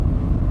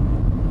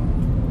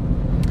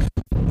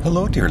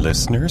Hello, dear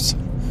listeners.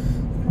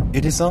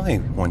 It is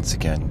I, once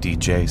again,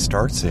 DJ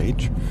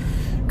Starsage,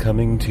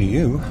 coming to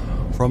you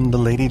from the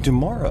Lady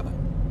Dumara.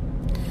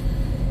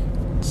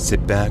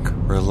 Sit back,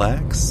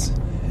 relax,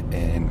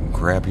 and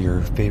grab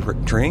your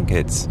favorite drink.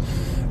 It's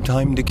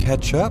time to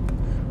catch up.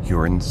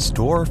 You're in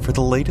store for the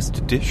latest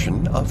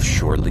edition of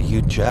Surely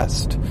You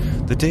Jest,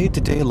 the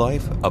day-to-day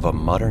life of a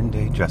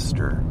modern-day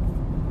jester.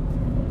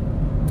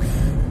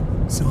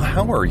 So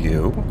how are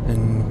you,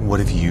 and what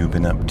have you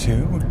been up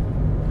to?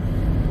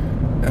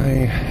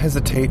 I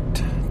hesitate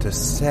to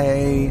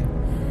say,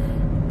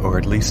 or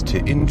at least to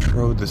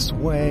intro this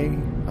way,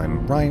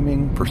 I'm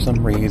rhyming for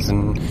some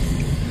reason.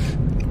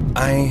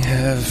 I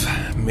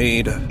have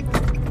made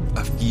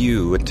a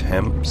few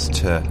attempts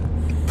to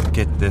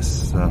get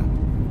this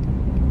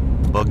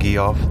buggy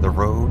off the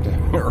road,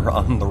 or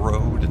on the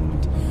road,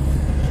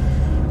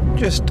 and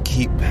just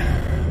keep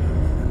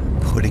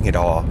putting it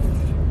off.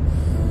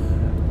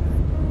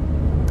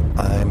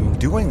 I'm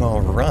doing all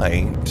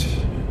right.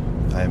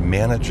 I'm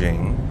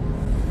managing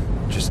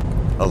just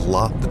a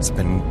lot that's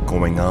been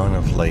going on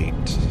of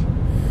late.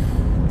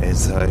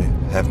 As I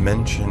have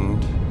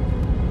mentioned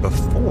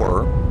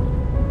before,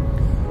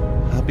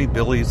 Hubby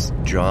Billy's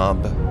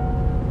job,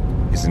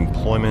 his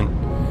employment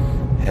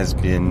has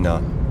been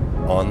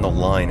on the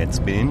line. It's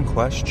been in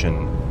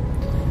question.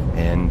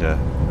 And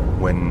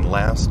when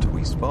last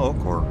we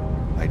spoke, or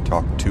I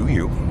talked to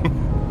you,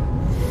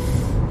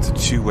 it's a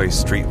two-way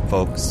street,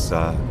 folks,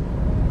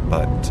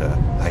 but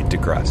I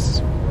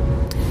digress.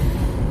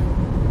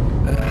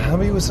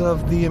 Hubby was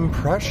of the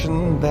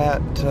impression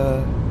that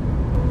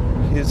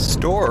his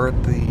store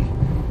at the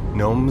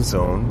Gnome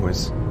Zone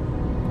was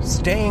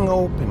staying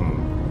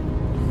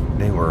open.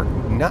 They were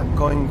not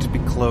going to be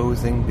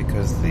closing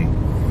because the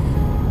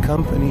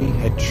company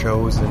had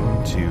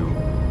chosen to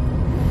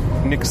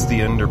nix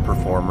the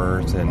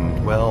underperformers,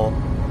 and, well,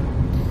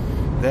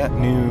 that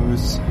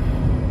news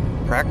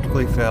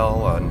practically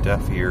fell on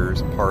deaf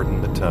ears,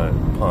 pardon the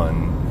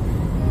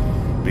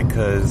pun,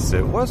 because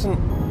it wasn't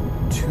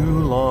too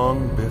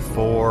long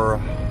before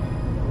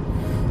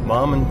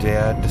Mom and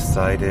Dad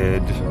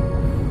decided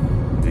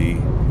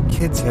the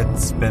kids had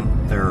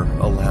spent their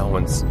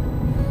allowance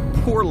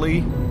poorly,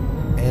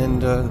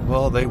 and,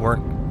 well, they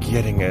weren't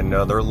getting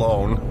another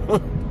loan.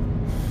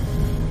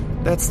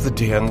 That's the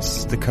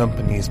dance the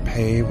companies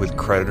pay with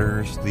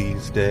creditors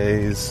these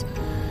days.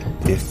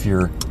 If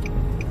you're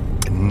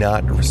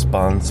not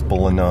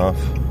responsible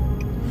enough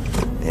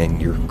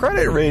and your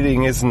credit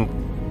rating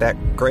isn't that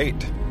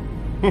great,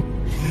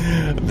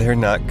 they're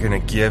not going to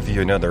give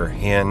you another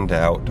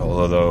handout,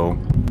 although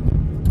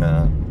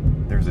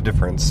there's a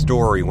different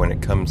story when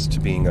it comes to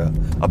being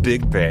a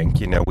big bank.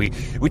 You know, we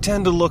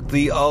tend to look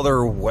the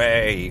other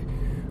way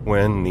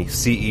when the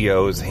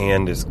CEO's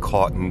hand is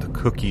caught in the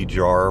cookie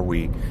jar.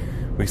 We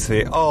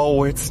say,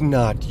 oh, it's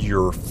not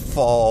your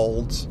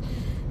fault.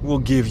 We'll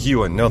give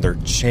you another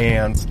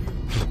chance.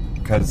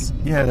 Because,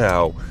 you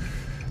know,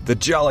 the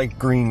Jolly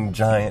Green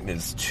Giant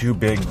is too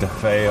big to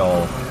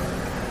fail.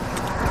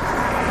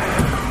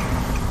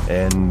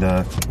 And,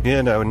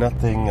 you know,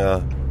 nothing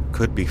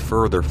could be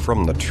further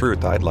from the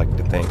truth, I'd like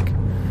to think.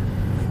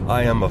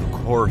 I am, of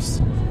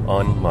course,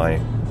 on my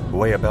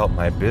way about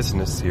my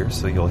business here,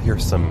 so you'll hear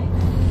some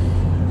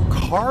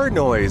car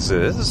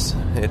noises.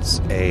 It's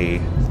a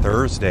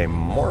Thursday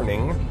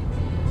morning,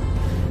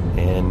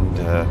 and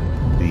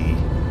the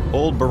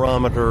old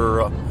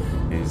barometer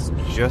is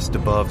just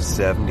above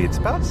 70. It's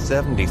about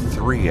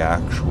 73,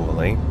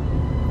 actually.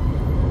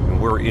 And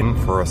we're in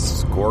for a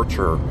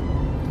scorcher.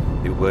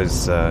 It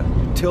was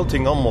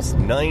tilting almost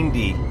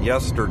 90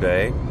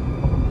 yesterday.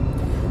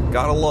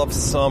 Gotta love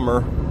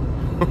summer.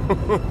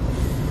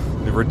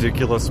 The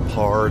ridiculous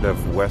part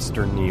of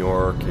western New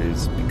York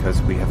is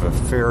because we have a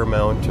fair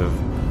amount of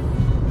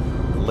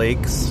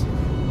lakes.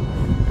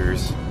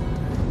 There's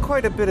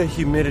quite a bit of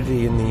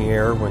humidity in the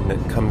air when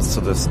it comes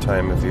to this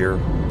time of year.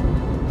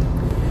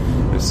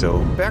 So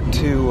back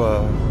to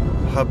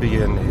Hubby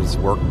and his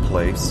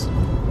workplace.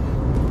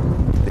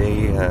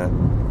 They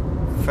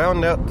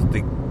found out that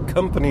the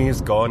company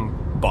has gone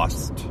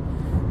bust.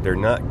 They're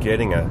not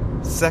getting a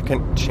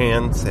second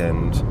chance,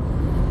 and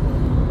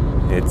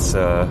it's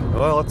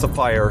it's a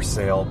fire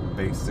sale,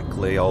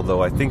 basically,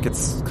 although I think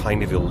it's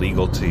kind of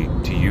illegal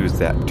to use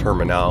that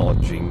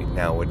terminology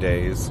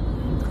nowadays.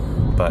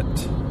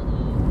 But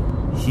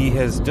he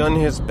has done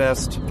his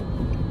best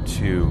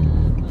to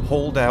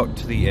hold out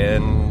to the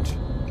end.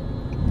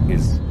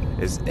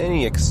 As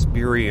any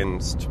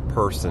experienced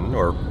person,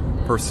 or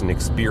person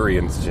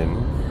experienced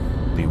in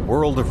the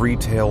world of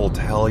retail will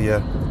tell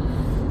you,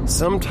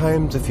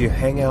 sometimes if you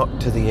hang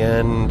out to the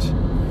end,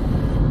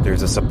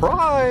 there's a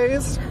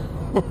surprise.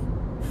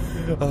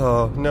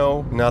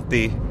 No, not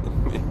the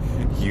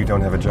you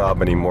don't have a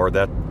job anymore.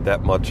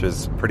 That much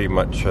is pretty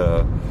much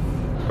a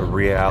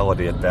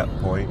reality at that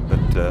point.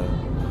 But the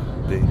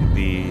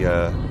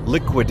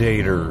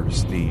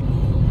liquidators, the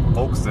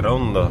folks that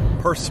own the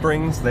purse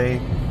strings,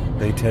 they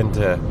tend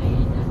to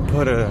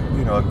put a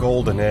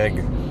golden egg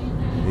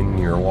in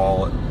your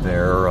wallet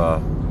there. I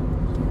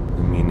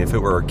mean, mean, if it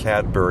were a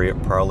Cadbury,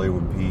 it probably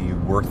would be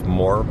worth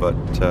more, but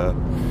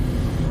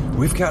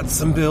we've got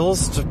some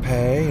bills to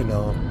pay, and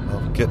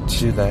I'll get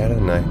to that,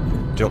 and I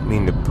don't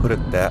mean to put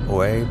it that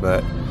way,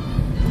 but,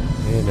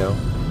 you know,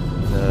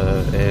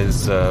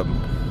 as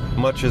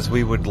much as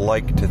we would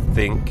like to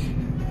think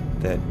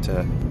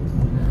that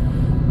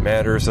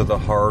matters of the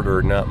heart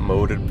are not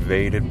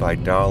motivated by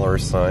dollar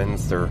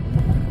signs,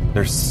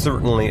 they're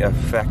certainly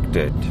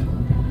affected.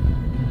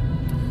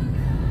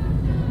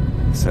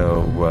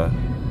 So,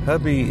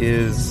 hubby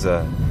is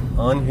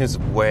on his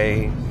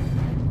way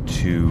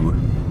to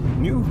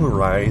new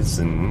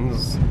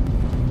horizons,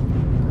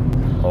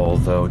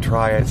 although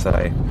try as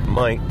I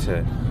might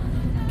to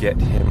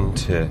get him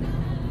to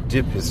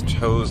dip his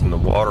toes in the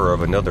water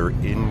of another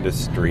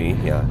industry.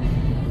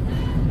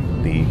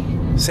 The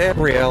sad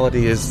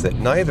reality is that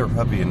neither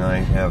hubby and I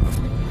have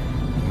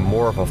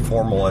more of a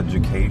formal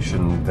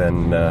education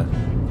than,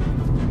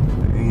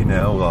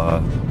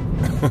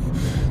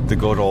 the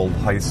good old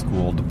high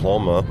school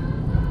diploma.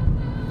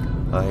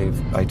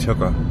 I took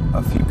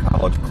a few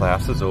college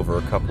classes over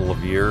a couple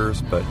of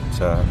years, but,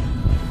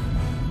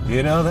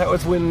 that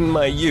was when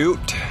my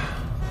ute.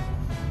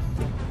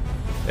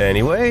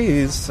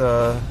 Anyways,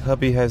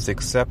 hubby has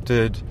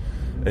accepted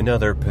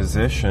another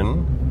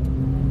position,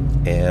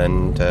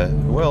 and,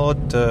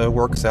 it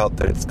works out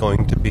that it's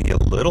going to be a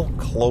little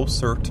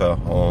closer to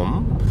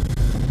home,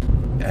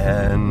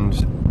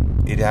 and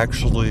it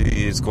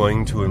actually is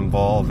going to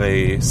involve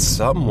a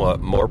somewhat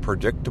more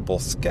predictable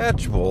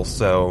schedule,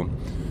 so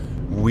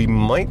we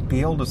might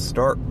be able to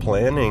start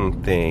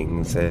planning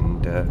things,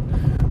 and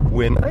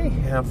when I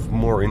have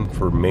more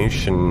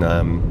information,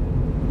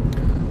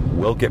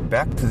 we'll get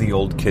back to the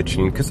old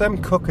kitchen, because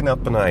I'm cooking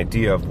up an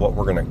idea of what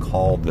we're going to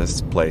call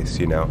this place,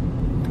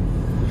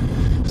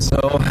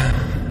 So,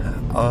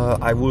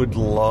 I would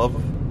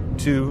love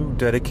to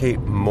dedicate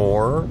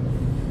more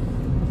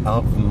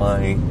of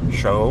my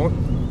show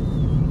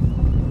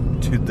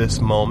to this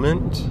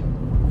moment.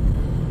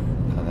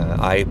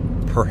 I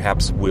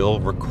perhaps will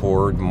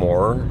record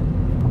more,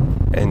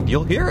 and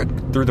you'll hear it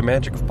through the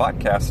magic of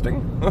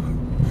podcasting.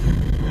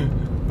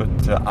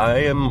 But I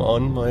am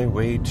on my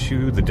way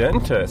to the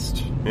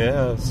dentist.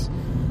 Yes.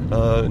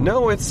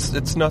 No,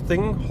 it's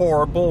nothing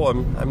horrible.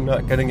 I'm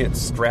not going to get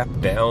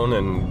strapped down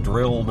and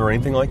drilled or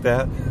anything like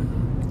that.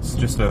 It's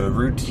just a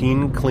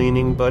routine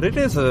cleaning, but it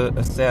is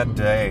a sad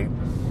day.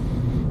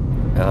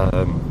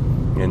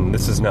 And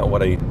this is not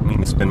what I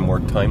mean to spend more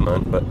time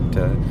on, but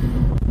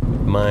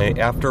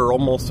after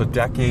almost a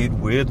decade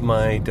with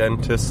my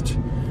dentist,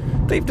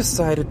 they've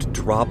decided to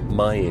drop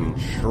my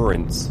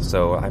insurance,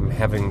 so I'm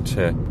having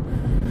to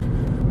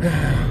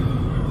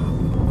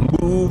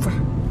move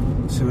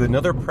to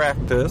another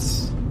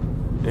practice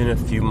in a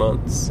few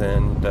months,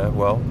 and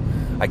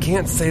I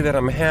can't say that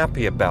I'm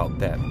happy about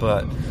that,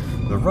 but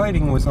the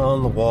writing was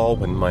on the wall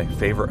when my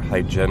favorite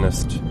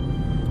hygienist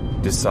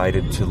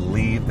decided to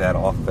leave that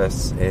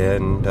office,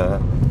 and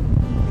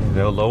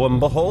lo and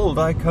behold,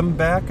 I come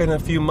back in a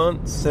few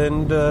months,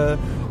 and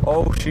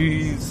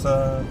she's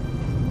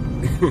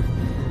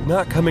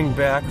not coming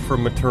back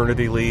from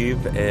maternity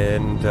leave,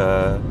 and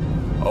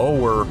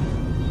we're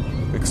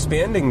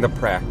expanding the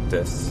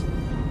practice,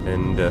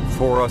 and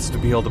for us to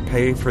be able to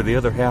pay for the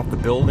other half of the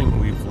building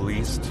we've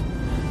leased,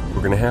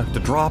 we're going to have to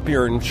drop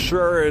your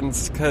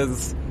insurance,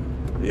 because,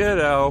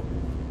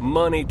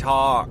 money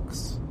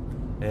talks.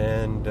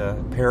 And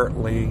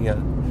apparently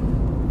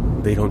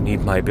they don't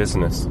need my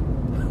business.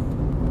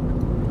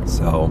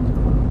 So,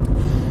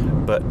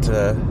 but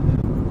the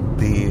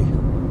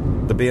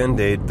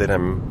Band-Aid that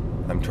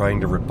I'm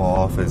trying to rip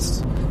off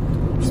is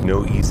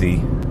no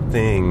easy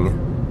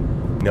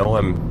thing. No,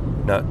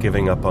 I'm not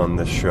giving up on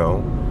this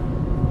show.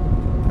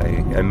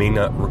 I may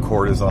not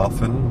record as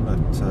often,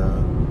 but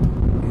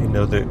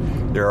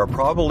there are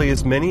probably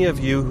as many of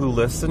you who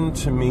listen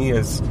to me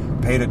as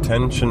paid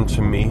attention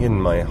to me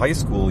in my high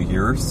school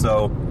years,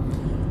 so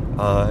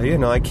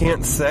I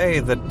can't say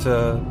that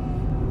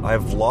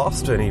I've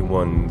lost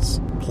anyone's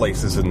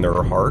places in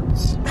their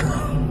hearts.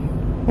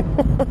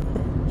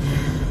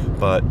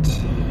 But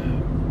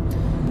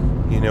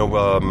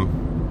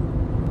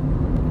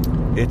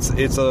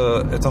it's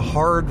a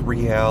hard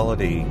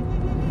reality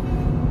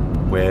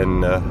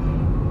when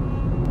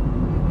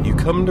you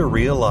come to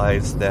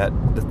realize that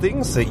the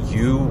things that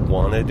you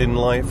wanted in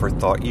life or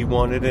thought you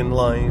wanted in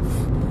life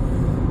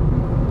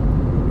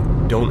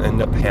don't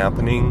end up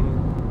happening.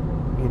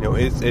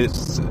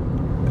 It's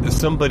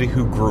somebody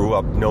who grew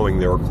up knowing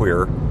they were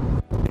queer.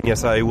 And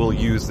yes, I will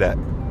use that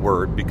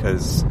word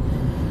because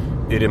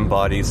it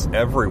embodies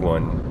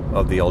everyone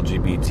of the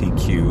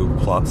LGBTQ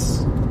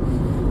plus.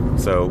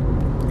 So,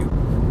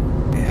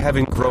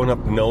 having grown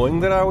up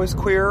knowing that I was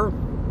queer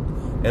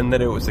and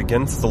that it was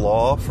against the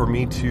law for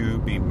me to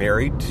be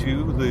married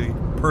to the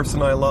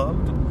person I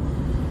loved,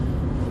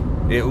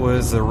 it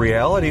was a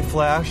reality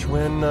flash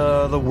when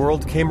the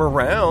world came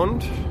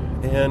around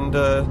and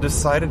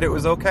decided it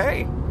was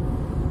okay.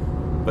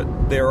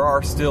 But there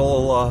are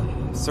still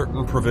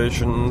certain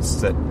provisions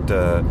that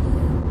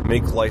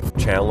make life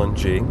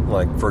challenging.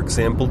 Like, for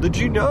example, did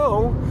you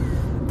know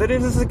that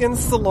it is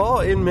against the law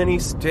in many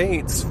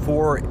states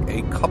for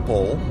a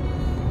couple,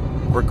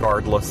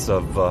 regardless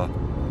of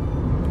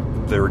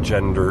their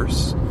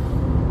genders,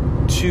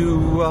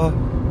 to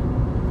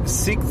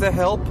seek the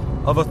help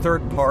of a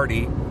third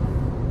party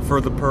for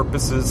the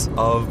purposes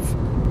of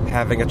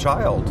having a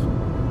child?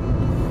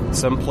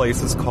 Some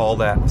places call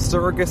that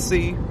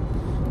surrogacy,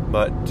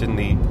 but in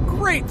the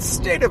great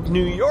state of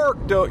New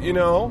York, don't you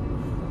know,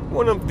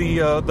 one of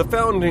the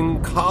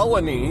founding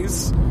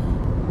colonies,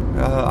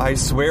 I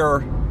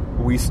swear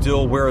we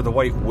still wear the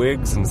white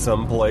wigs in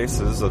some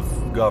places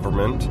of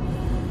government.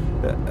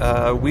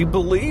 We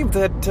believe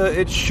that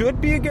it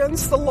should be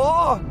against the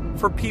law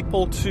for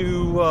people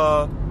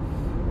to,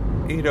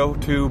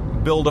 to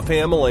build a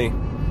family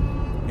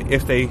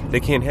if they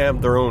can't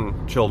have their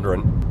own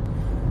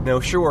children. Now,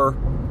 sure,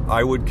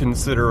 I would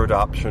consider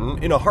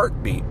adoption in a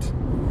heartbeat,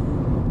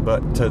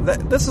 but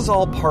this is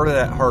all part of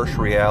that harsh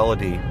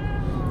reality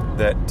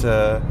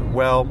that,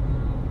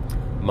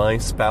 my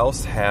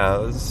spouse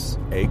has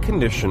a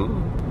condition,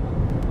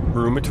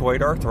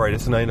 rheumatoid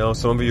arthritis, and I know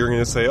some of you are going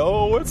to say,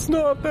 oh, it's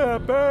not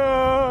that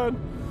bad.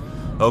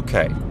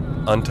 Okay,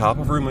 on top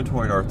of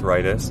rheumatoid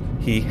arthritis,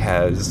 he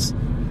has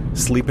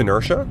sleep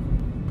inertia,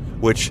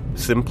 which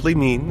simply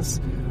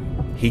means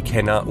he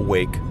cannot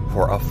wake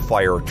for a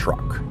fire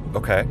truck,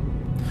 okay?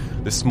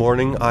 This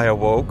morning I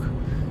awoke,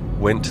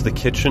 went to the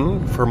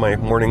kitchen for my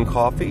morning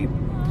coffee,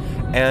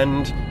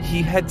 and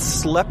he had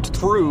slept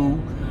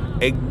through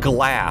a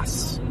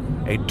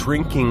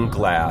drinking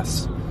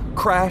glass,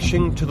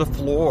 crashing to the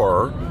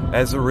floor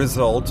as a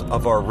result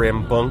of our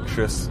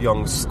rambunctious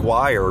young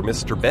squire,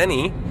 Mr.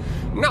 Benny,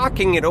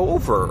 knocking it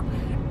over.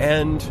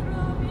 And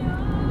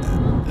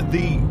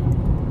the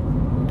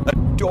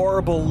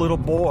adorable little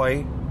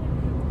boy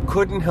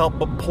couldn't help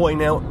but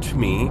point out to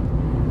me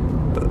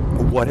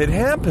what had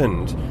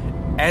happened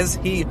as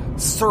he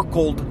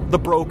circled the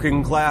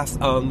broken glass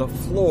on the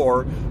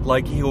floor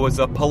like he was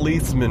a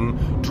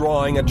policeman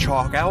drawing a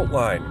chalk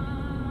outline.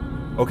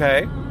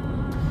 Okay?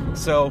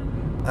 So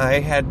I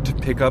had to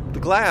pick up the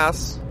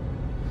glass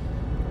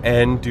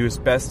and do as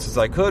best as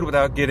I could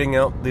without getting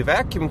out the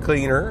vacuum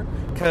cleaner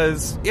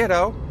because,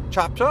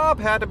 chop chop,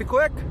 had to be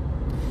quick.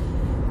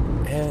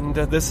 And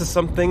this is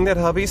something that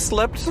hubby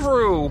slept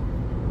through.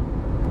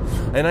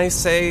 And I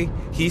say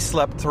he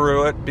slept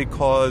through it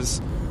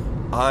because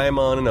I'm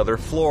on another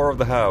floor of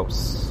the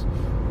house.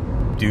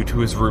 Due to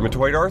his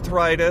rheumatoid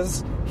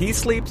arthritis, he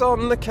sleeps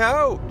on the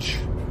couch.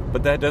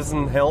 But that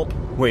doesn't help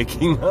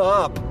waking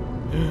up.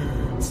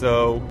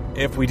 So,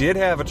 if we did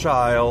have a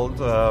child,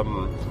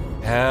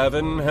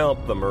 heaven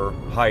help them, or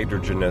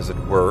hydrogen as it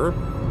were.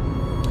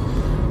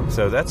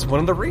 So that's one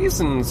of the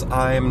reasons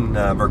I'm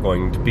never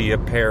going to be a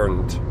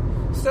parent.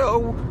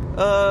 So,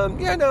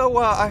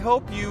 I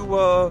hope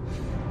you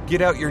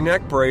get out your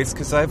neck brace,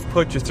 because I've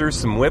put you through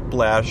some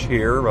whiplash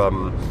here.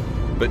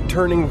 But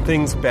turning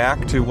things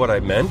back to what I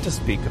meant to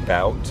speak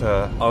about,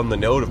 on the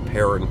note of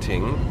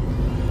parenting,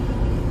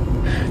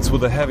 it's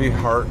with a heavy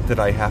heart that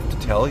I have to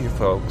tell you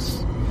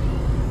folks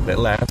that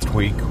last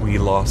week we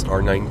lost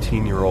our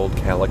 19-year-old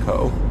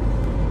Calico.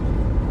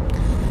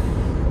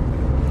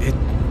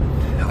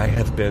 I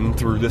have been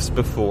through this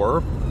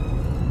before,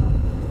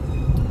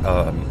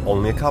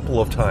 only a couple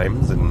of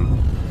times, and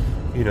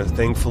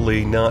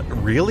thankfully not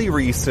really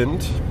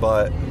recent,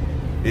 but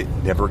it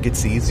never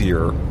gets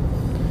easier.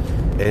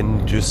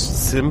 And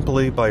just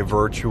simply by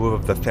virtue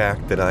of the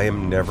fact that I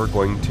am never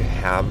going to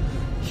have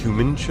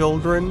human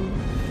children,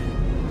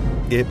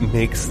 it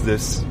makes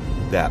this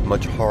that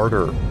much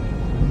harder.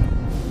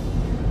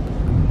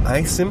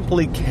 I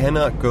simply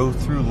cannot go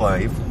through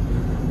life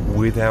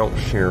without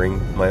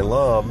sharing my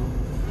love,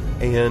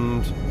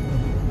 and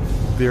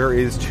there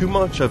is too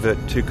much of it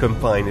to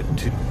confine it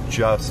to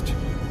just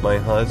my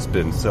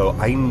husband. So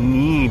I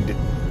need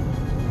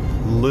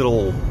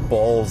little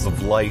balls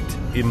of light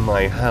in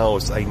my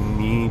house. I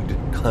need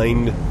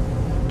kind,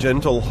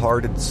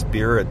 gentle-hearted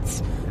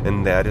spirits,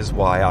 and that is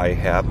why I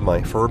have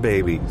my fur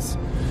babies.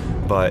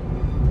 But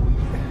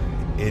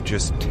it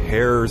just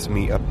tears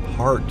me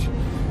apart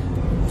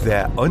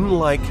that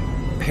unlike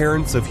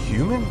parents of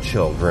human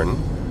children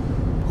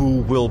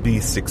who will be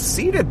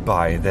succeeded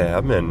by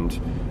them,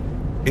 and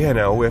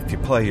if you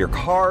play your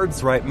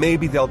cards right,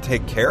 maybe they'll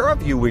take care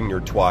of you in your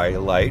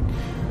twilight.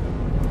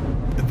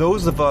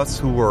 Those of us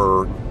who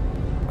are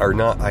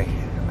not, I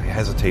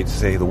hesitate to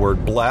say the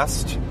word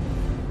blessed,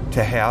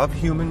 to have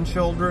human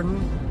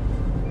children,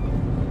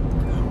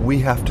 we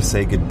have to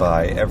say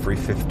goodbye every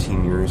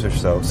 15 years or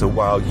so. So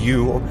while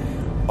you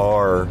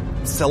are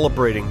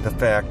celebrating the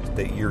fact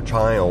that your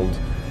child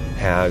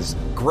has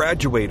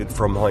graduated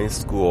from high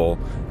school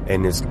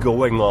and is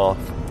going off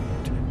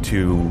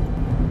to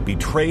be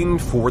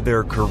trained for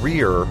their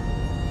career,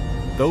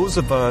 those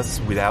of us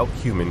without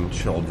human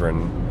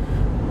children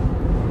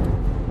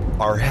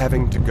are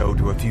having to go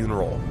to a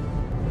funeral.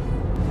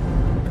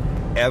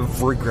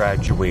 Every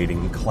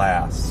graduating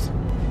class.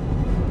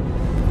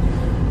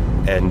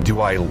 And do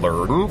I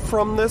learn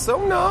from this?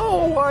 Oh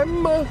no,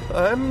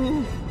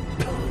 I'm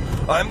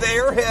I'm the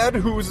airhead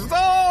who's,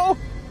 oh,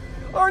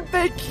 aren't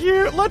they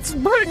cute? Let's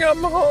bring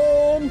them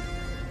home.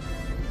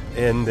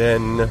 And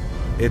then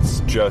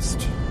it's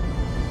just,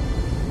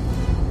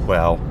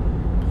 well,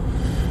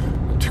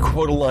 to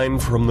quote a line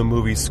from the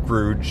movie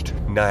Scrooged,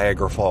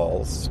 Niagara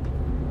Falls.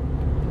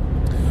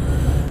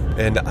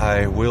 And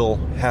I will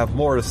have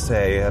more to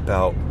say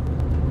about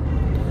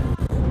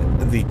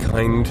the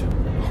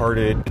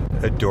kind-hearted,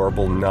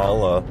 adorable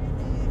Nala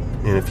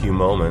in a few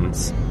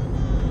moments.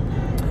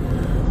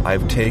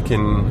 I've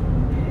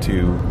taken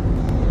to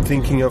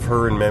thinking of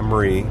her in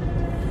memory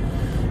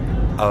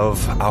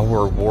of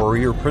our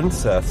warrior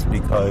princess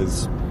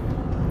because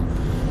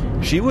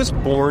she was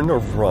born a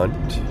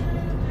runt,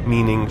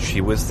 meaning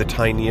she was the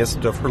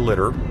tiniest of her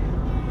litter.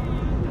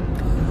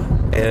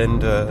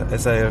 And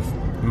as I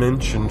have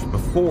mentioned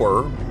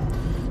before,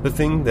 the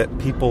thing that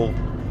people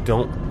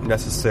don't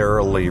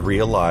necessarily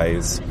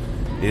realize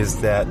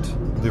is that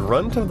the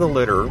runt of the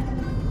litter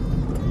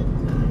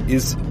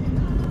is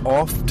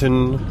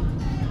often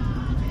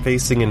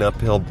facing an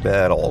uphill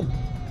battle.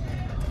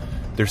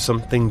 There's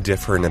something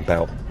different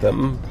about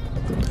them.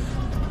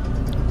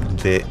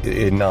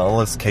 In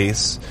Nala's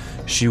case,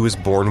 she was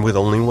born with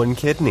only one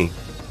kidney.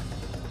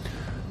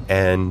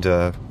 And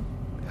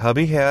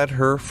hubby had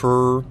her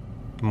for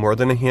more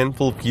than a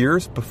handful of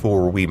years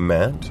before we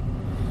met.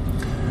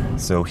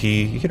 So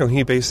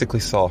he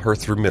basically saw her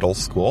through middle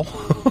school.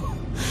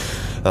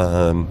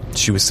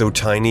 She was so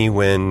tiny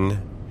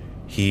when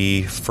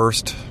he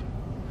first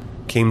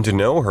came to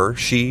know her.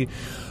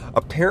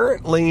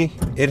 Apparently,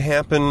 it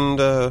happened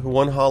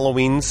one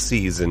Halloween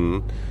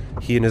season.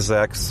 He and his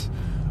ex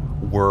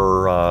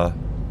were,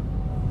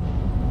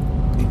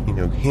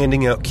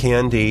 handing out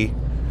candy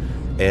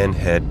and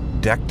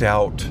had decked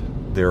out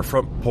their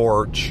front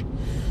porch,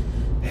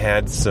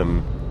 had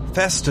some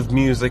festive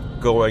music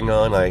going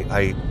on.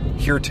 I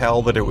hear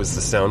tell that it was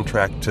the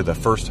soundtrack to the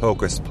first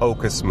Hocus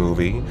Pocus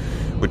movie,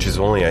 which is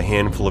only a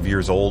handful of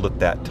years old at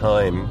that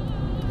time.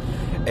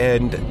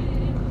 And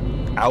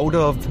out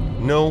of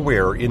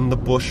nowhere in the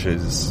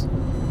bushes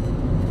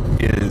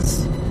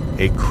is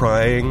a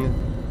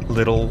crying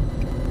little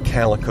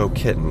calico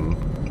kitten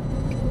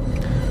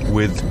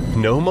with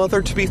no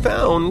mother to be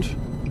found.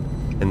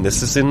 And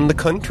this is in the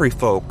country,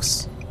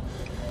 folks.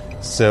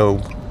 So,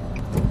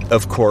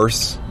 of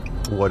course,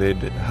 what did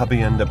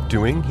hubby end up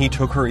doing? He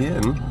took her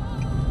in.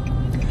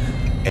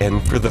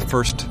 And for the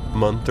first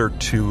month or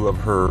two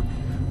of her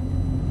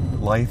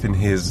life in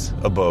his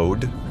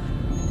abode,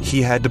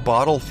 he had to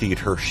bottle feed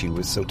her. She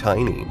was so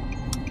tiny.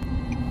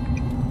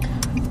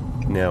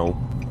 Now,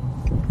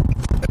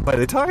 by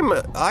the time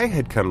I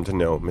had come to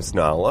know Miss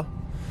Nala,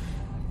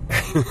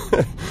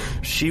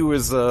 she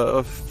was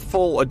a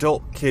full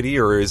adult kitty,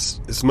 or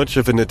as much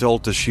of an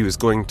adult as she was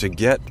going to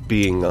get,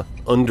 being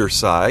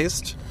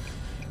undersized.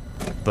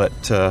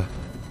 But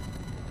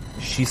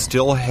she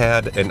still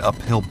had an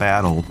uphill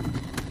battle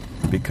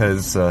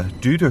because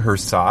due to her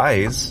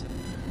size,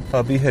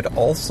 hubby had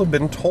also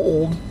been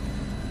told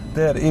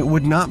that it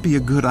would not be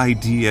a good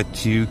idea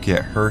to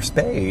get her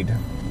spayed.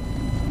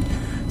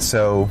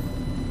 So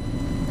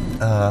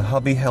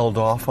hubby held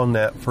off on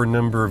that for a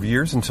number of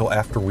years until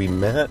after we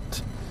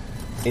met.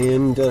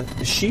 And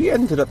she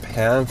ended up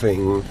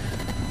having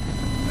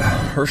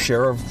her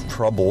share of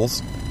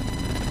troubles.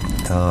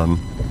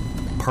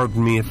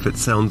 Pardon me if it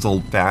sounds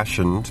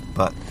old-fashioned,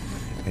 but,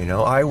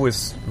 I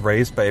was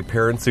raised by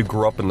parents who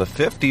grew up in the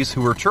 50s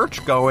who were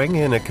church-going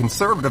in a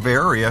conservative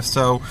area,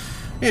 so,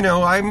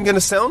 I'm going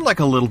to sound like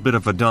a little bit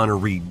of a Donna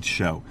Reed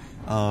show.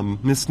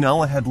 Miss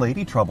Nala had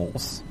lady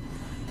troubles.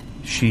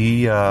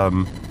 She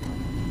had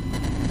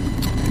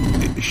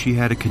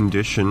a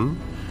condition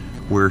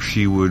where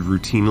she would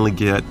routinely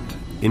get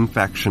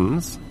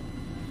infections,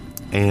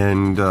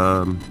 and,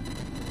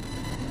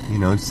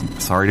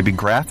 sorry to be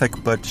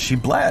graphic, but she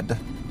bled.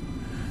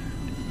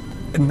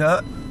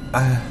 Not,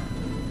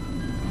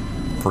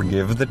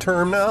 forgive the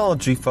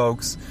terminology,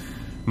 folks,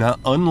 not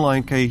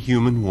unlike a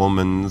human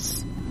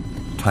woman's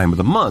time of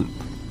the month,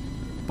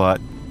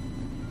 but,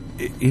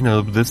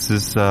 this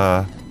is,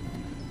 not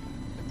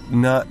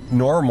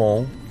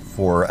normal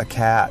for a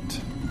cat.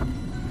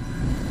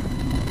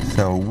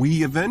 So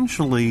we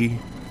eventually,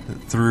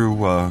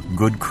 through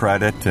good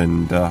credit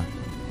and, a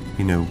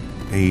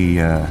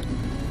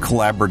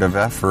collaborative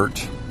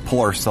effort,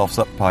 pull ourselves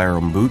up by our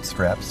own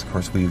bootstraps. Of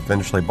course, we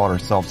eventually bought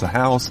ourselves a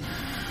house.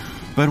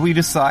 But we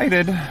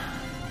decided,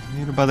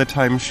 by the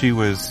time she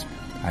was,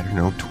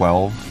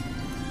 12,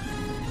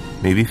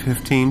 maybe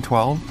 15,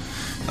 12,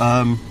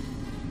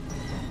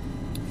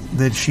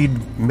 that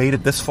she'd made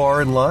it this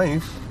far in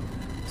life.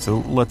 So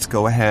let's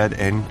go ahead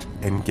and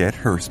get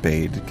her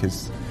spayed,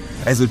 because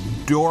as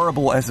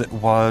adorable as it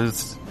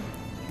was,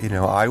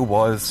 I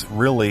was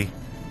really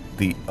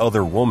the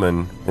other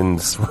woman in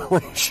this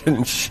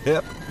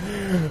relationship.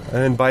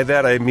 And by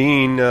that I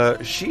mean,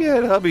 she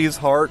had hubby's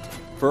heart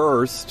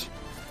first.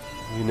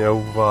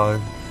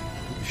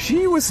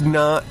 She was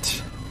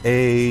not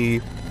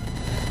a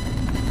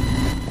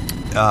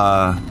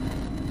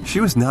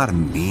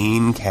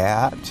mean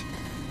cat.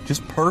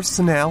 Just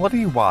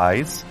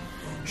personality-wise,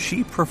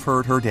 she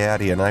preferred her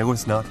daddy and I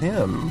was not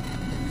him.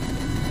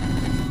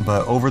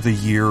 But over the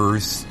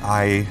years,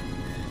 I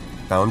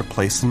found a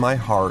place in my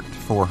heart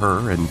for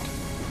her and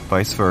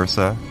vice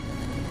versa.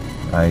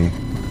 I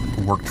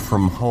worked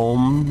from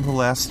home the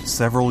last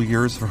several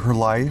years of her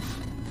life,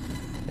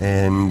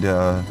 and,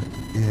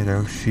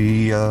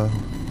 she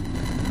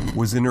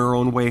was in her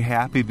own way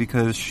happy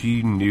because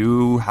she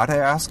knew how to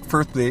ask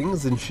for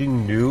things, and she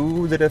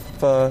knew that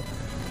if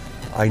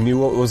I knew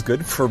what was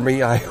good for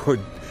me, I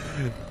would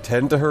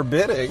tend to her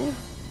bidding.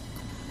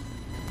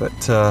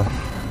 But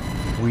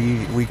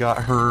we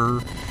got her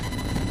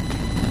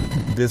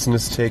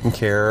business taken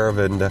care of,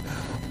 and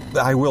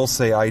I will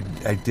say I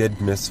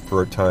did miss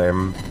for a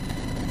time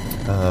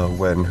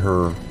when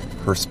her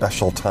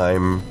special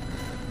time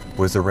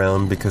was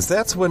around, because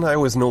that's when I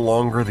was no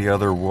longer the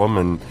other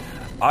woman.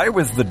 I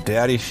was the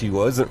daddy she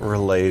wasn't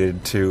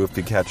related to, if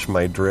you catch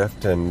my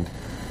drift, and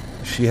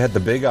she had the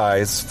big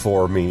eyes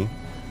for me.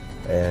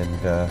 And,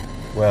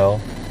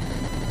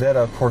 that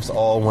of course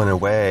all went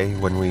away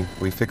when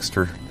we fixed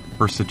her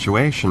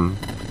situation.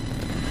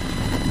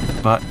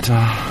 But,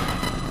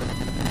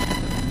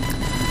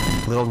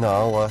 little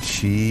Nala,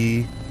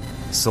 she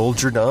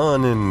soldiered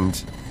on,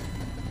 and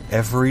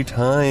every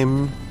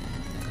time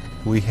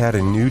we had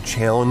a new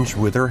challenge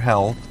with her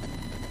health,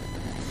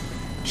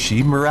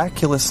 she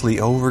miraculously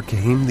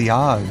overcame the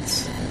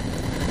odds.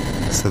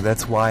 So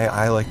that's why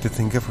I like to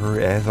think of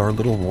her as our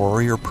little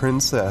warrior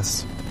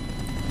princess.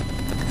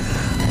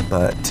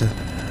 But,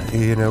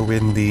 in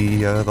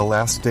the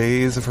last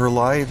days of her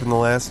life, in the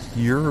last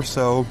year or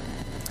so,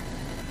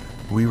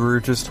 we were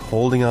just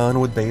holding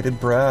on with bated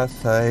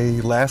breath.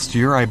 Last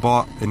year I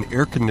bought an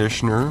air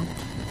conditioner,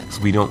 because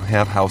we don't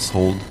have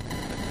household,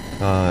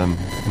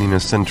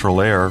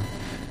 central air.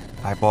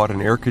 I bought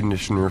an air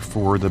conditioner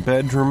for the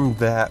bedroom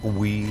that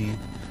we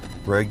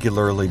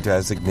regularly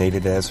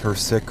designated as her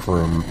sick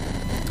room.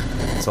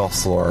 It's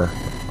also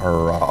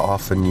our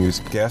often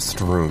used guest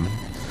room.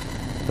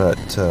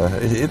 But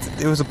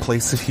it was a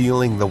place of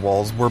healing. The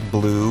walls were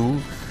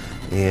blue,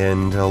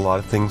 and a lot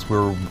of things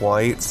were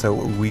white, so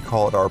we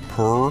call it our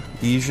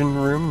Parisian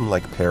room,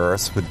 like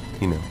Paris with,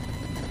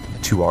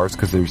 2 R's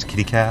because there's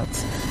kitty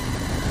cats.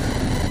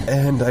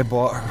 And I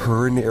bought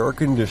her an air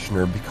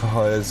conditioner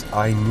because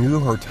I knew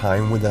her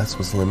time with us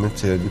was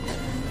limited,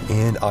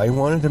 and I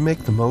wanted to make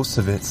the most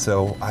of it,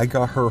 so I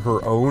got her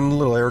her own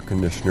little air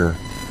conditioner,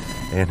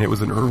 and it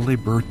was an early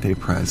birthday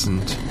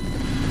present.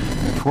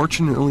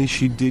 Fortunately,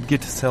 she did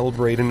get to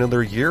celebrate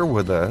another year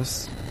with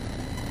us,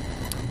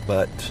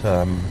 but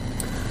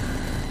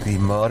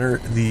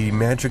the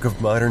magic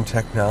of modern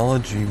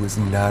technology was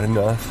not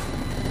enough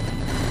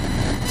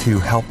to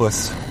help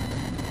us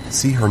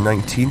see her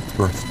 19th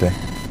birthday.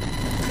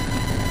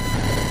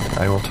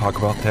 I will talk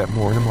about that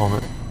more in a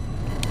moment.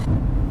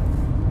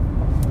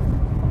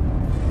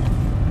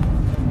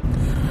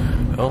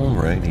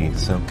 Alrighty,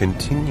 so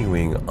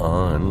continuing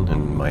on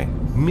in my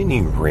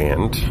mini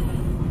rant,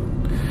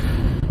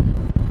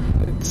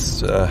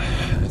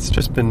 it's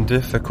just been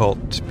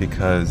difficult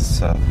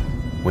because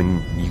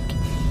when you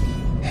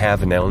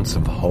have an ounce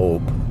of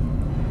hope,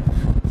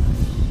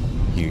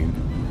 you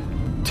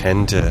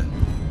tend to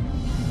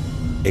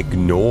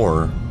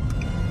ignore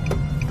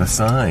the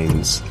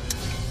signs.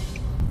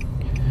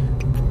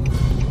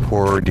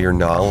 Poor dear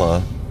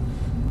Nala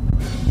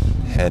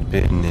had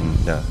been in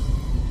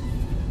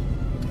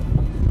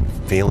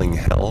failing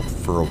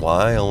health for a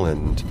while,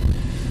 and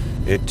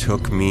it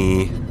took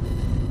me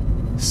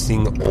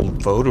seeing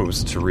old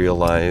photos to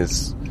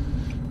realize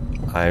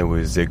I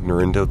was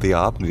ignorant of the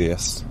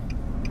obvious.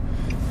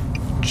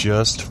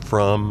 Just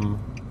from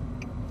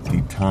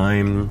the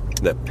time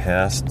that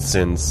passed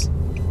since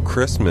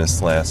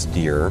Christmas last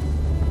year,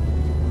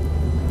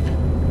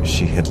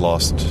 she had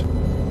lost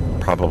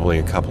probably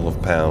a couple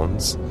of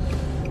pounds,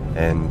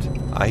 and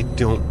I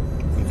don't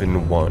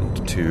even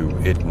want to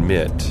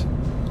admit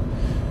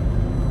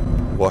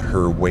what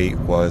her weight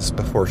was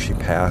before she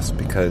passed,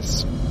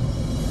 because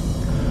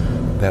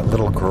that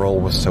little girl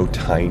was so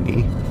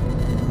tiny.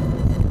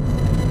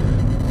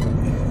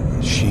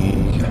 She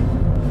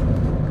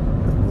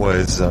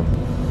was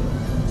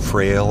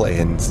frail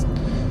and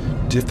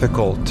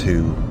difficult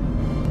to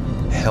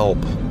help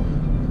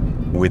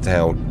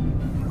without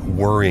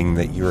worrying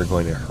that you were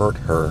going to hurt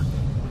her.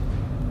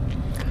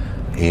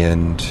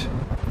 And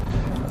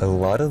a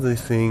lot of the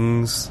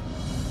things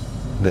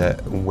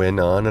that went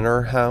on in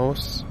our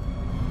house,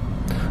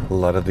 a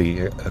lot of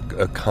the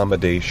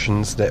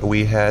accommodations that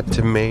we had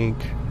to make,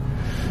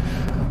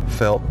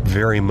 felt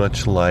very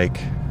much like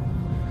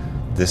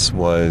this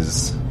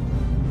was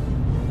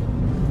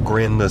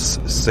Grandma's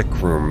sick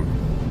room.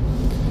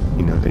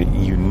 That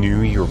you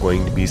knew you were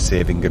going to be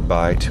saying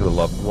goodbye to a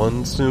loved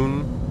one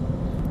soon,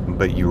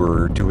 but you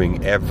were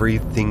doing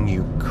everything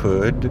you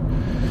could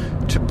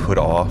to put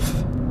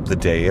off the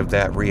day of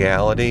that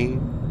reality.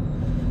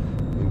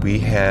 We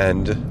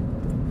had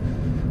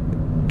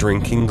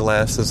drinking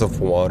glasses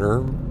of water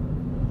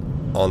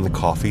on the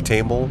coffee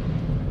table.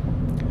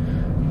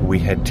 We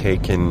had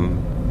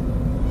taken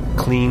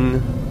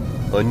clean,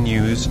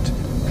 unused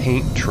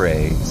paint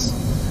trays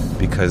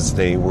because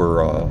they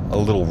were a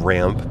little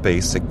ramp,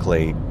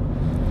 basically,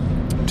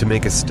 to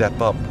make a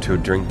step up to a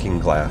drinking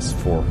glass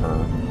for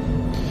her.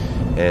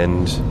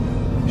 And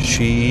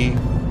she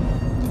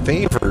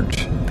favored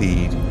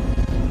the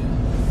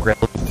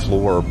ground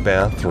floor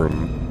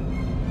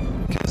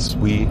bathroom because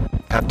we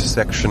have to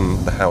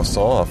section the house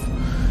off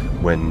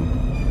when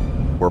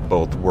we're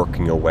both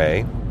working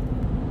away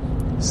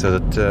so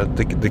that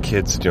the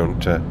kids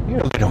don't,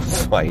 they don't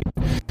fight.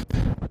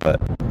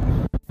 But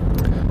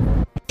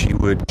she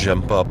would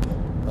jump up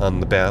on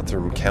the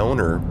bathroom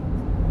counter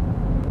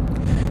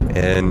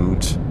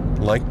and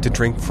like to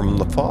drink from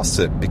the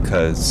faucet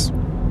because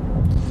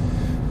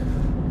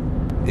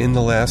in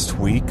the last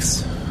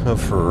weeks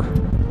of her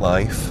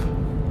life,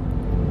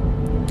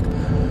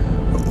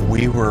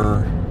 we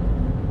were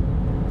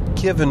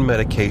given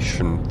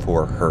medication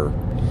for her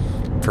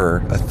for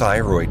a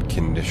thyroid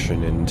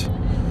condition, and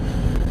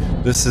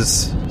this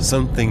is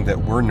something that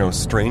we're no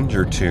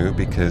stranger to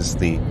because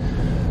the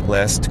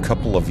last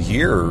couple of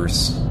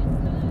years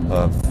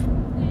of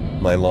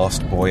my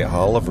lost boy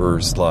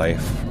Oliver's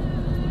life,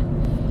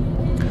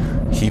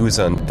 he was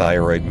on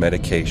thyroid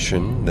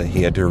medication that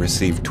he had to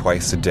receive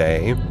twice a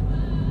day.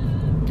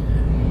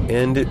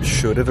 And it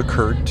should have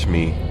occurred to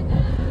me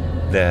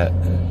that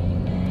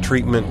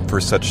treatment for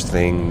such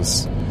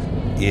things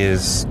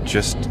is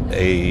just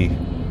a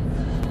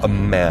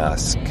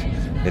mask.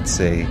 It's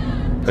a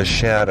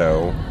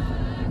shadow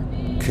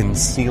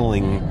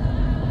concealing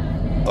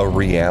a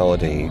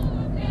reality.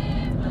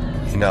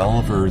 In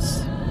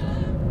Oliver's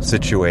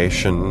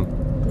situation,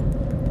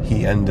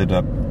 he ended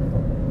up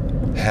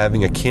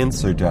having a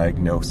cancer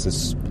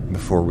diagnosis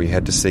before we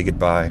had to say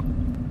goodbye.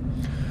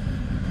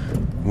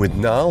 With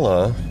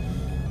Nala,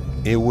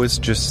 it was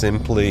just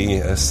simply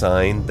a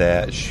sign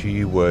that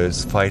she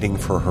was fighting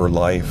for her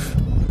life,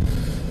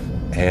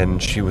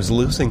 and she was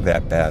losing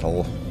that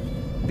battle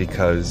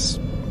because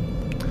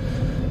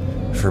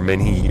for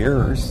many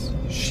years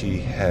she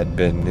had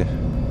been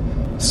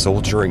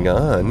soldiering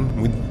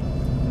on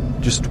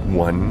with just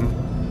one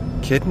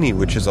kidney,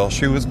 which is all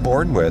she was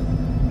born with.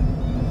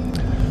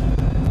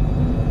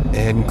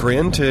 And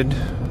granted,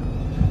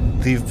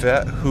 the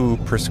vet who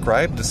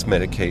prescribed this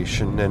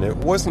medication, and it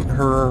wasn't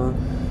her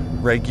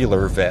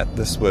regular vet,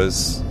 this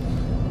was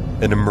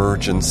an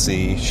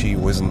emergency. She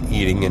wasn't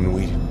eating, and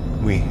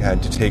we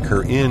had to take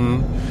her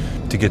in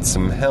to get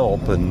some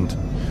help, and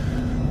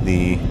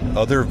the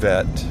other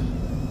vet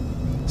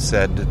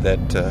said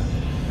that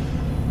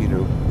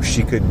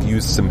she could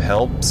use some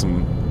help,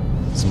 some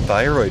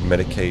thyroid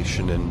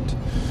medication, and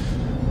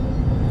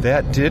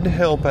that did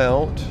help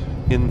out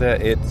in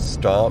that it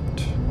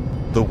stopped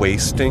the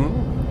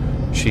wasting.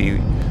 She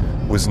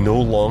was no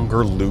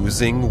longer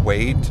losing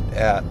weight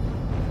at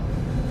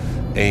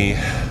a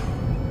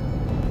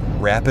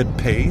rapid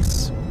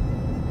pace,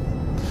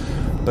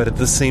 but at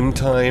the same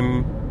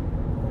time,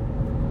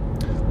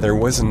 there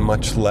wasn't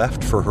much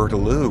left for her to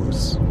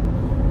lose.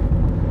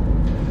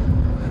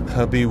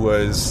 Hubby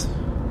was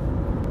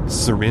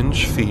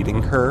syringe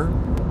feeding her.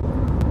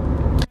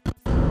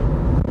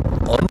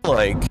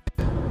 Unlike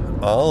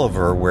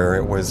Oliver, where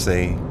it was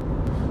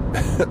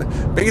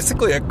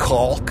basically a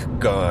caulk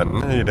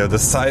gun, the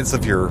size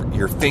of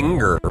your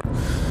finger,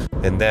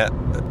 and that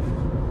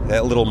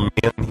little man,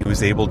 he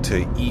was able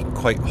to eat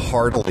quite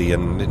heartily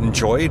and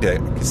enjoyed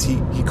it because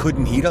he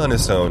couldn't eat on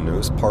his own. It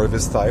was part of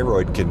his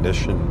thyroid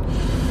condition.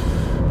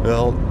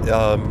 Well,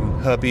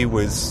 hubby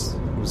was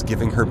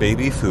giving her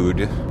baby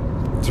food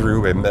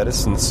through a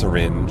medicine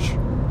syringe,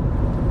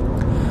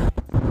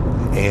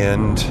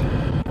 and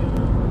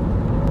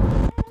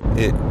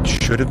it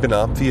should have been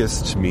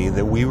obvious to me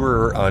that we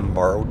were on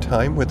borrowed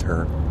time with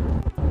her.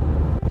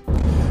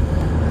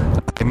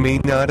 I may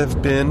not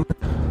have been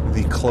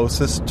the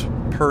closest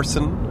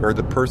person, or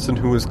the person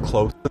who was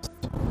closest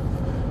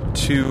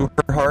to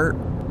her heart,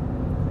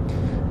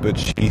 but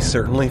she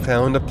certainly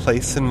found a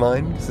place in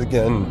mine, because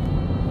again,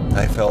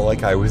 I felt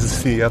like I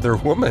was the other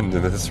woman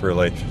in this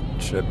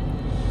relationship.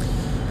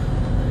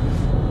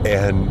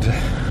 And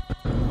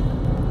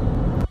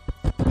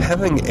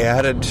having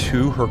added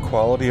to her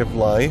quality of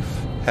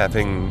life,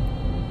 having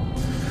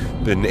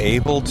been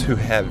able to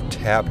have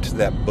tapped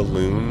that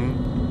balloon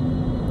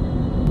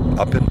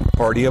up in the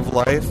party of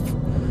life,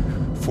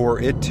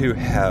 for it to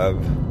have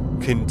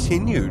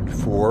continued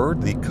for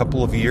the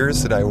couple of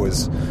years that I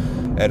was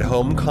at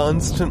home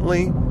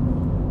constantly,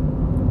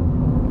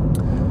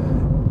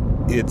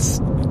 it's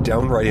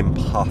downright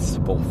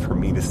impossible for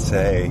me to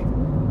say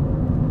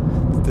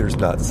that there's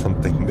not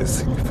something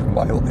missing from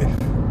my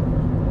life.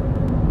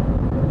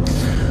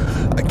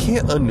 I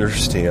can't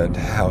understand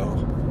how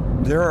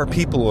there are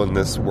people in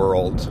this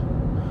world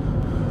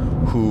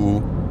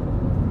who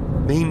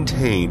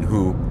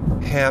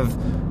have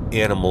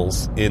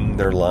animals in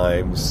their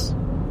lives,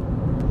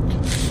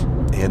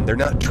 and they're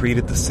not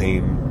treated the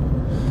same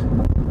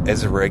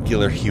as a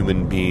regular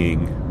human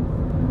being.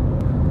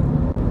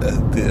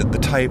 The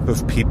type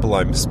of people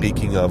I'm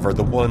speaking of are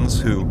the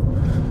ones who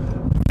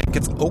think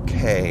it's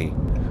okay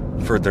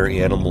for their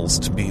animals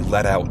to be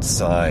let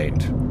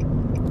outside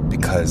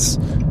because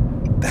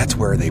that's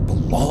where they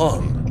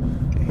belong.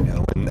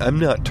 And I'm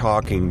not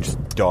talking just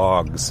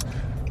dogs.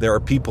 There are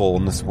people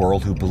in this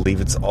world who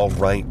believe it's all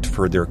right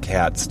for their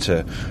cats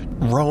to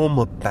roam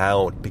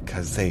about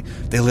because they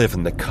live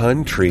in the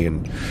country,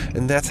 and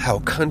that's how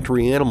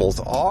country animals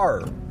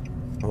are.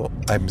 Well,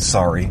 I'm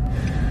sorry,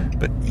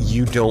 but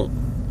you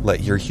don't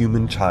let your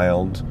human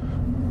child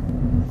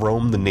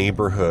roam the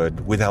neighborhood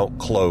without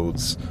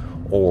clothes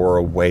or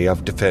a way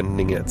of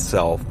defending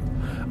itself.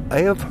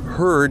 I have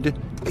heard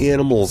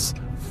animals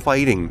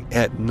fighting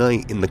at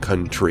night in the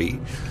country,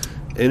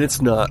 and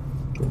it's not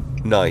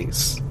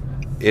nice.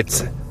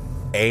 It's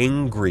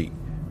angry.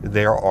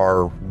 There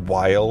are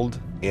wild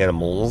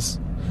animals.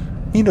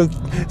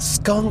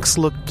 Skunks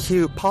look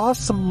cute.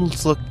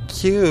 Possums look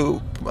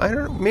cute. I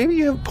don't know. Maybe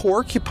you have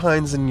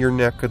porcupines in your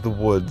neck of the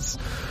woods.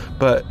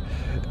 But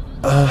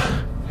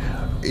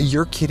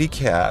your kitty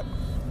cat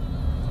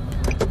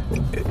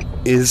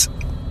is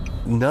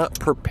not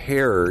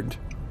prepared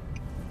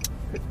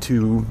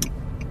to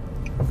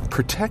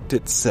protect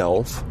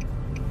itself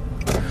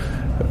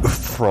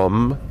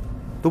from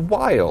the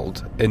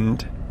wild.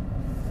 And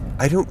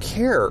I don't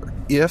care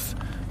if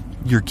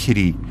your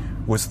kitty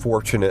was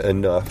fortunate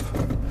enough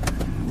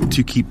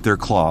to keep their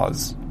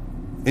claws.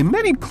 In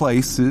many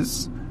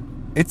places,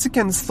 it's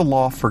against the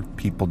law for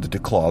people to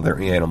declaw their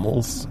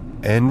animals,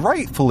 and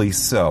rightfully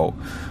so.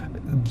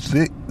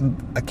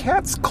 A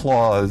cat's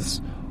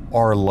claws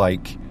are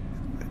like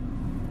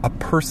a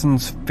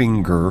person's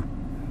finger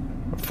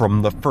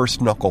from the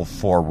first knuckle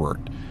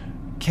forward.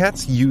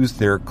 Cats use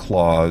their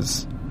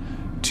claws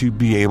to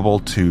be able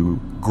to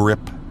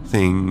grip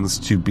things,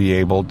 to be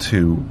able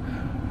to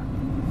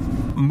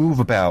move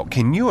about.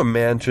 Can you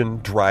imagine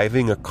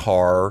driving a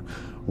car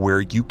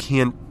where you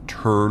can't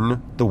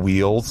turn the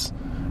wheels?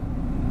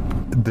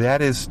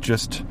 That is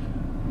just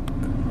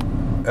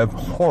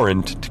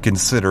abhorrent to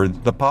consider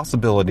the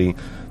possibility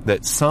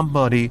that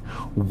somebody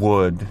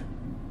would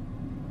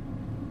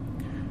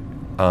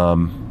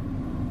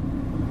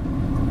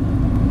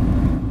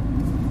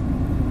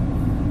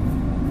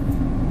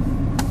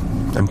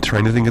I'm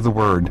trying to think of the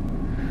word.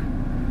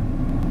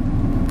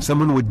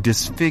 Someone would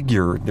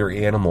disfigure their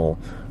animal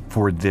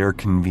for their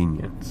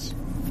convenience.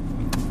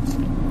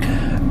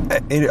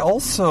 It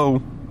also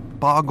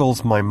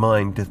boggles my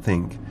mind to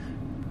think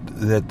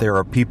that there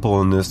are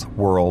people in this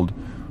world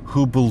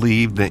who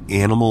believe that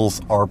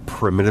animals are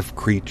primitive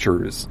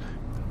creatures.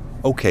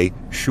 Okay,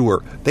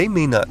 sure, they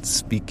may not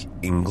speak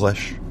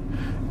English,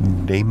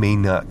 they may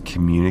not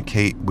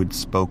communicate with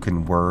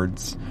spoken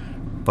words,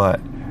 but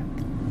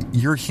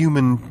your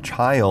human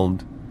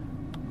child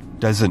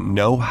doesn't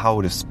know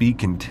how to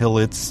speak until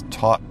it's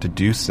taught to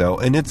do so,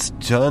 and it's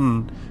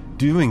done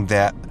doing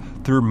that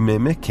through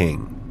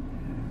mimicking.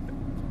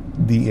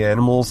 The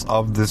animals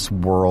of this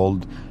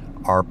world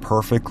are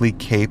perfectly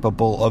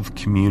capable of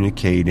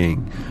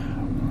communicating.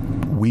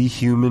 We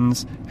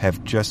humans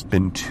have just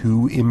been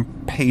too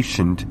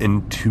impatient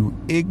and too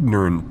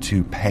ignorant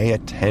to pay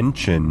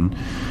attention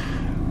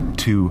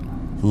to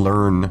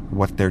learn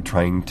what they're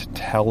trying to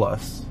tell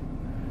us.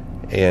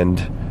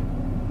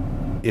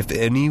 And if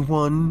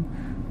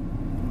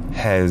anyone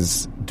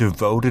has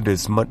devoted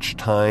as much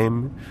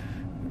time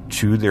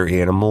to their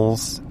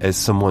animals as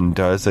someone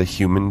does a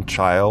human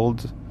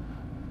child,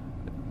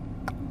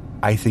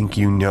 I think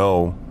you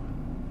know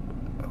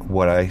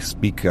what I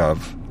speak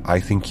of. I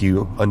think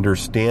you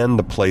understand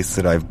the place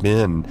that I've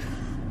been.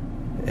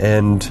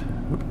 And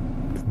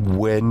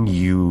when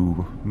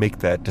you make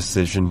that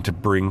decision to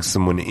bring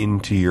someone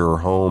into your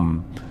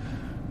home,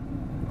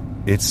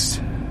 it's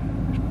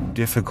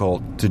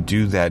difficult to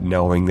do that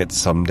knowing that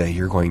someday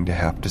you're going to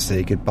have to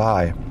say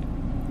goodbye.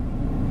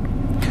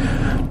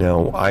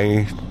 Now,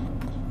 I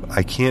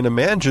can't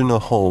imagine a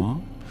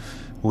home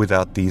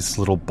without these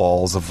little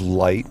balls of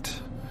light,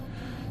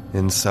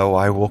 and so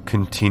I will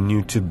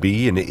continue to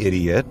be an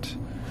idiot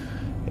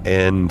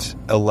and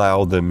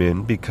allow them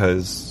in,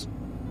 because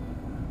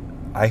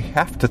I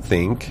have to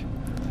think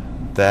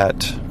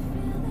that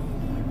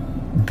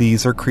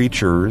these are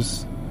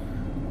creatures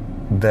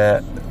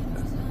that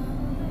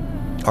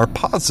are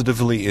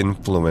positively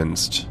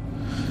influenced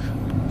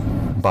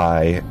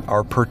by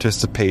our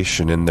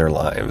participation in their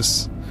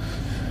lives.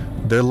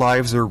 Their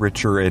lives are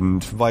richer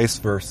and vice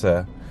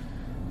versa,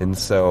 and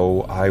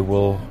so I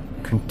will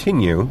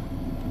continue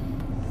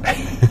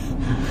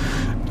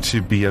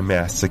to be a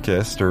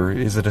masochist, or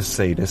is it a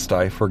sadist?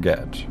 I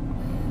forget.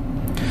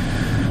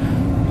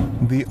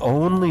 The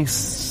only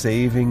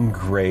saving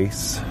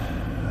grace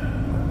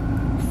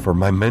for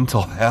my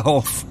mental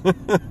health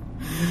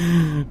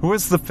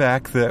was the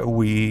fact that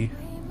we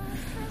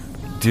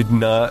did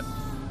not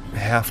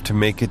have to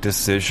make a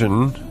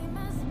decision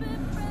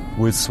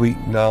with Sweet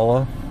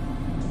Nala.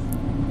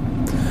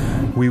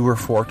 We were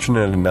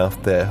fortunate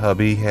enough that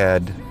hubby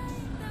had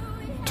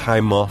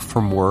time off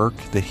from work,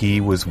 that he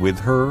was with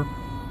her,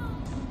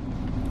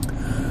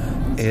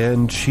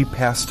 and she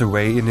passed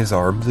away in his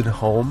arms at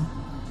home,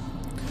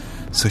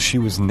 so she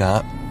was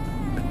not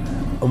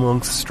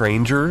amongst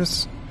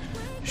strangers,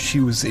 she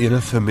was in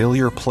a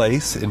familiar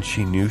place and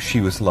she knew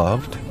she was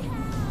loved.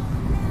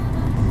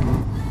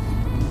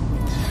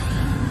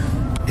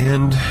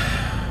 And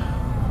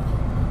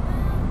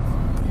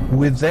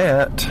with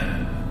that,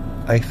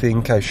 I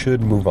think I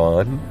should move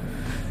on,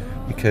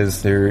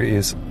 because there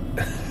is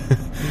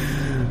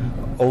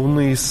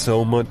only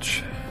so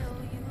much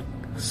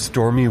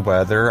stormy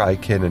weather I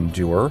can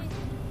endure.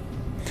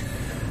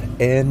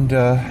 And,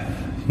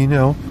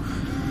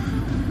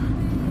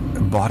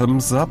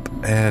 bottoms up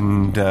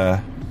and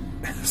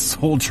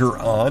soldier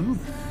on,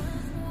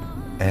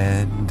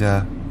 and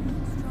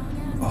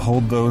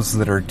hold those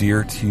that are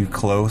dear to you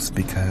close,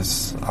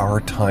 because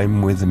our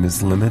time with them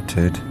is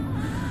limited.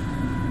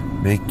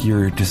 Make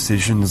your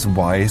decisions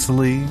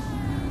wisely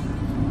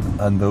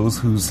on those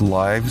whose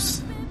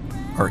lives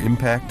are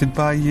impacted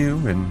by you,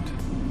 and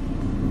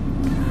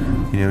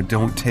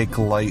don't take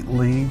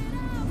lightly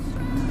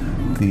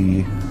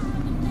the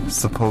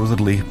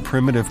supposedly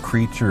primitive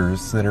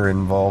creatures that are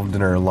involved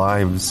in our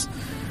lives.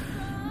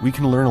 We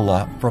can learn a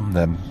lot from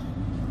them.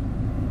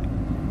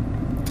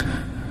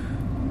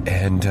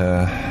 And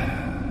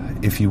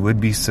if you would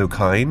be so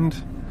kind,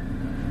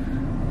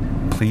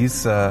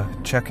 please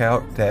check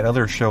out that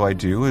other show I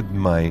do with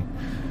my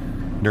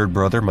nerd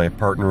brother, my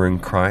partner in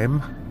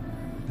crime,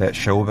 that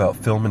show about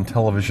film and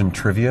television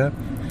trivia.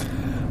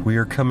 We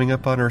are coming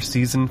up on our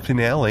season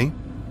finale.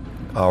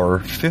 Our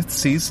 5th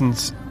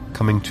season's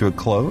coming to a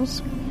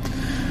close.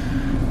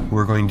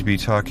 We're going to be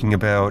talking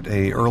about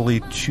a early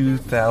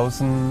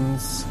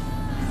 2000s,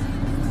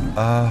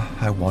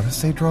 I want to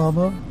say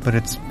drama, but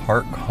it's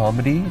part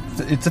comedy.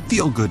 It's a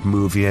feel-good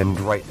movie, and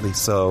rightly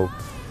so.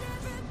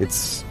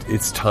 It's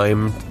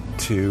time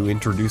to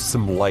introduce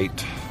some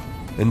light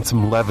and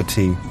some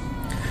levity.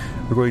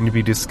 We're going to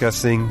be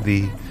discussing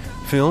the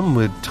film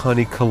with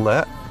Toni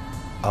Collette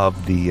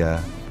of the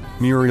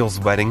Muriel's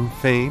Wedding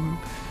fame,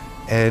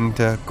 and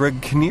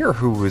Greg Kinnear,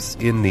 who was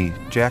in the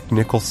Jack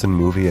Nicholson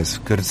movie As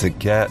Good As It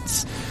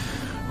Gets.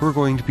 We're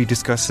going to be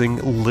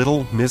discussing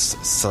Little Miss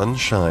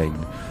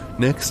Sunshine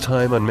next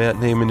time on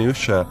Matinee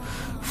Minutia,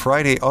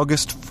 Friday,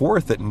 August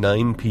 4th at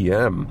 9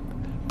 p.m.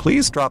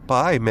 Please drop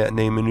by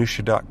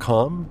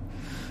matineeminutia.com.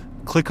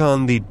 Click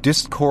on the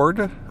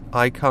Discord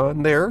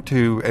icon there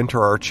to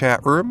enter our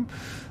chat room,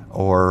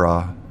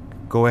 or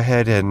go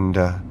ahead and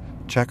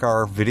check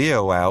our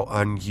video out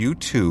on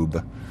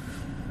YouTube.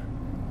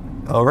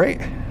 All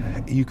right.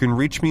 You can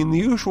reach me in the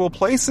usual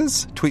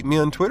places. Tweet me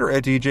on Twitter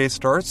at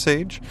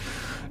DJStarsage,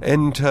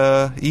 and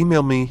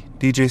email me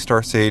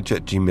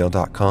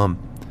djstarsage@gmail.com.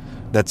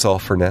 That's all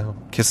for now.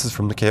 Kisses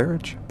from the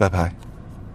carriage. Bye-bye.